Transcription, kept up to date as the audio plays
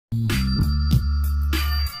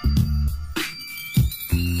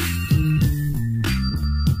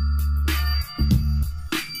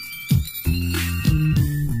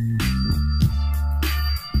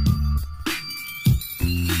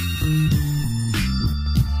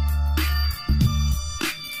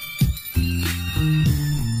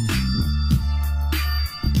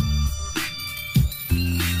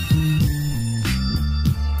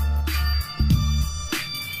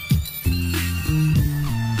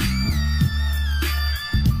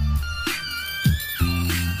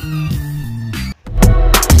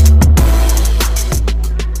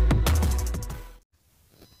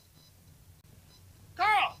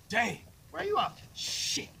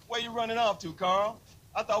to, Carl.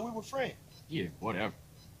 I thought we were friends. Yeah, whatever.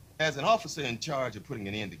 As an officer in charge of putting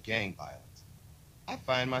an end to gang violence, I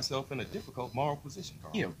find myself in a difficult moral position,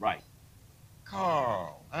 Carl. Yeah, right.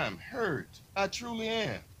 Carl, I'm hurt. I truly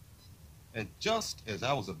am. And just as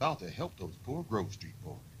I was about to help those poor Grove Street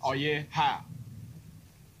boys. Oh, yeah? How?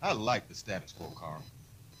 I like the status quo, Carl.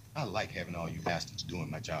 I like having all you bastards doing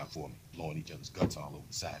my job for me, blowing each other's guts all over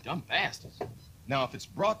the side. Dumb bastards. Now, if it's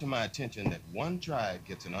brought to my attention that one tribe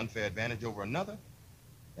gets an unfair advantage over another,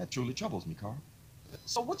 that truly troubles me, Carl.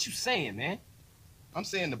 So what you saying, man? I'm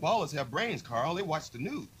saying the Ballas have brains, Carl. They watch the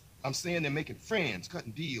news. I'm saying they're making friends,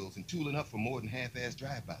 cutting deals, and tooling up for more than half-ass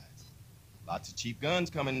drive-bys. Lots of cheap guns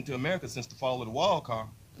coming into America since the fall of the wall, Carl.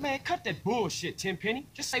 Man, cut that bullshit, Tenpenny.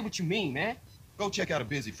 Just say what you mean, man. Go check out a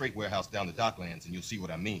busy freight warehouse down the Docklands and you'll see what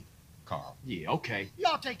I mean, Carl. Yeah, okay.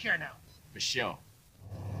 Y'all take care now. For sure.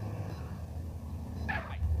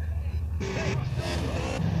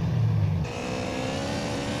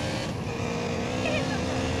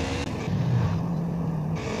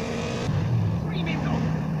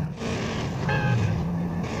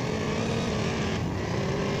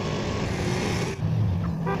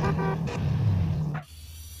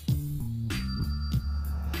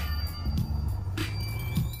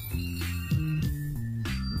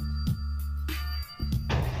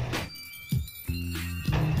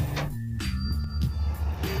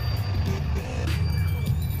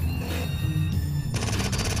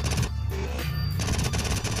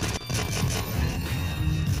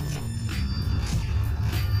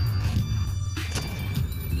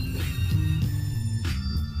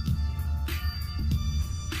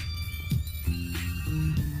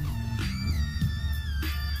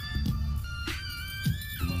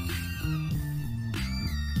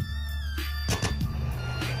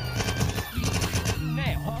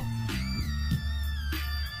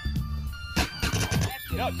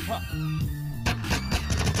 Huh?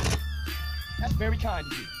 That's very kind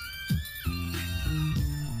of you.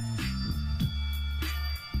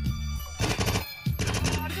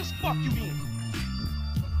 Just fuck you in.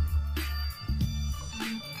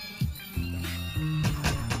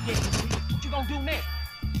 Yeah, what you gonna do now?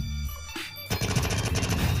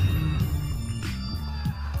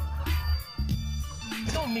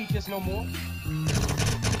 You don't need this no more.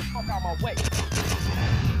 Fuck out my way.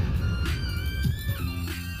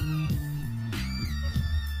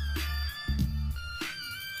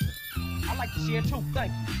 I like to share too,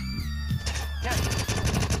 thank you. Now,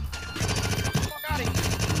 fuck out of here.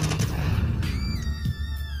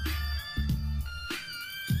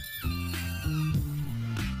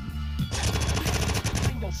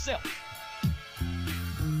 Bring yourself.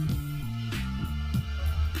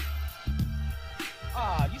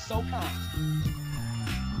 Ah, you so kind.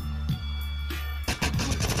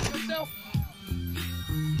 Yourself?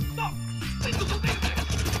 Stop!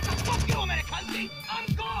 Fuck you, American! I'm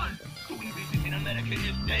gone! Doing business in America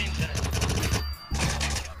is dangerous.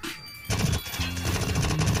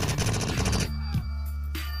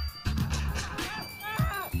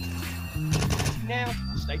 Now,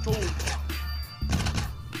 stay cool.